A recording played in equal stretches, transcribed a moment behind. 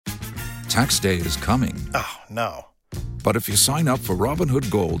Tax day is coming. Oh, no. But if you sign up for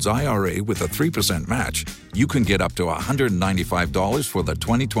Robinhood Gold's IRA with a 3% match, you can get up to $195 for the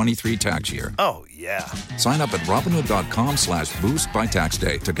 2023 tax year. Oh, yeah. Sign up at Robinhood.com/boost by tax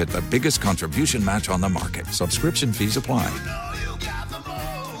day to get the biggest contribution match on the market. Subscription fees apply.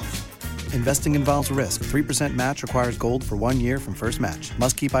 Investing involves risk. 3% match requires gold for 1 year from first match.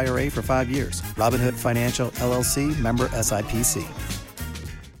 Must keep IRA for 5 years. Robinhood Financial, LLC, member SIPC.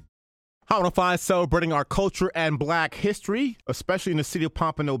 Hot 105 celebrating our culture and black history, especially in the city of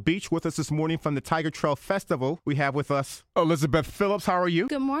Pompano Beach. With us this morning from the Tiger Trail Festival, we have with us Elizabeth Phillips. How are you?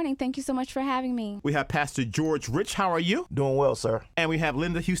 Good morning. Thank you so much for having me. We have Pastor George Rich. How are you? Doing well, sir. And we have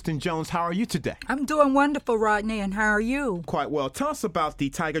Linda Houston Jones. How are you today? I'm doing wonderful, Rodney, and how are you? Quite well. Tell us about the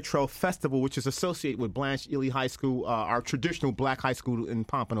Tiger Trail Festival, which is associated with Blanche Ely High School, our traditional black high school in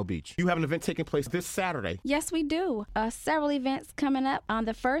Pompano Beach. You have an event taking place this Saturday. Yes, we do. Several events coming up. On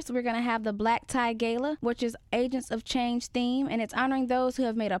the first, we're going to have the Black Tie Gala, which is Agents of Change theme, and it's honoring those who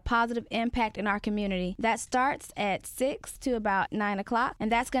have made a positive impact in our community. That starts at 6 to about 9 o'clock,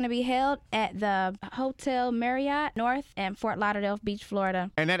 and that's going to be held at the Hotel Marriott North in Fort Lauderdale Beach, Florida.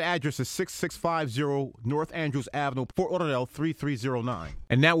 And that address is 6650 North Andrews Avenue, Fort Lauderdale 3309.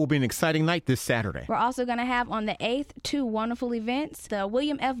 And that will be an exciting night this Saturday. We're also going to have on the 8th 2 wonderful events. The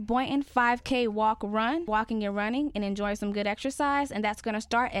William F. Boynton 5K Walk Run, walking and running and enjoying some good exercise, and that's going to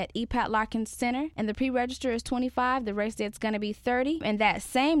start at E. Pat Larkin Center. And the pre-register is $25. The race day is going to be $30. And that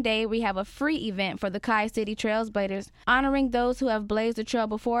same day, we have a free event for the Kai City Trailblazers, honoring those who have blazed the trail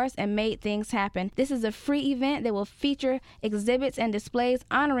before us and made things happen. This is a free event that will feature exhibits and displays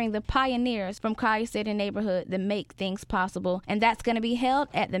honoring the pioneers from Kai City neighborhood that make things possible. And that's going to be held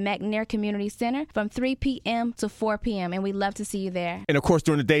at the McNair Community Center from 3 p.m. to 4 p.m. And we'd love to see you there. And of course,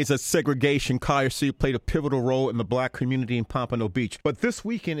 during the days of segregation, Kai City played a pivotal role in the black community in Pompano Beach. But this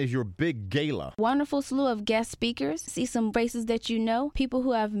weekend is your big gala. Wonderful slew of guest speakers. See some faces that you know, people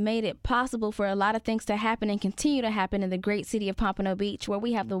who have made it possible for a lot of things to happen and continue to happen in the great city of Pompano Beach, where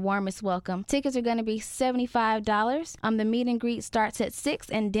we have the warmest welcome. Tickets are going to be $75. The meet and greet starts at 6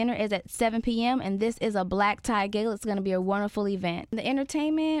 and dinner is at 7 p.m. And this is a black tie gala. It's going to be a wonderful event. The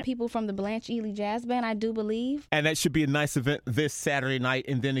entertainment, people from the Blanche Ely Jazz Band, I do believe. And that should be a nice event this Saturday night.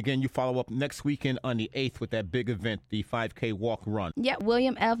 And then again, you follow up next weekend on the 8th with that big event, the 5K Walk Run. Yep,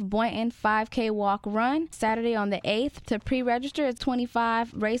 William F. Boynton 5K Walk Run, Saturday on the 8th. To pre-register, it's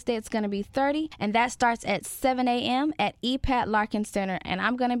 $25. Race day, it's going to be $30. And that starts at 7 a.m. at E. Pat Larkin Center. And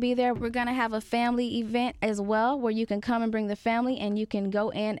I'm going to be there. We're going to have a family event as well, where you can come and bring the family, and you can go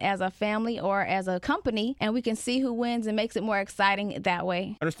in as a family or as a company, and we can see who wins and makes it more exciting that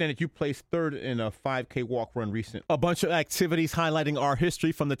way. I understand that you placed third in a 5K walk run recent. A bunch of activities highlighting our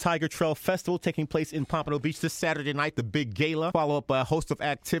history from the Tiger Trail Festival taking place in Pompano Beach this Saturday night, the big gala. Follow up a host of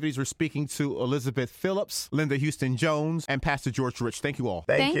activities. We're speaking to Elizabeth Phillips, Linda Houston Jones, and Pastor George Rich. Thank you all.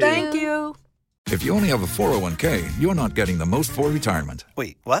 Thank you. Thank you. If you only have a 401k, you're not getting the most for retirement.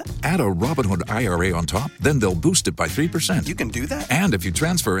 Wait, what? Add a Robinhood IRA on top, then they'll boost it by 3%. You can do that? And if you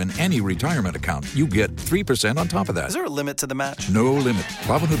transfer in any retirement account, you get 3% on top of that. Is there a limit to the match? No limit.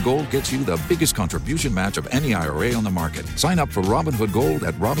 Robinhood Gold gets you the biggest contribution match of any IRA on the market. Sign up for Robinhood Gold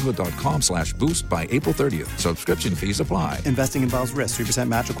at Robinhood.com/boost by April 30th. Subscription fees apply. Investing involves risk. 3%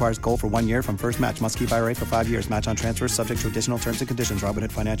 match requires gold for 1 year from first match. Must keep IRA for 5 years. Match on transfers subject to additional terms and conditions.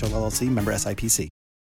 Robinhood Financial, LLC, member SIPC.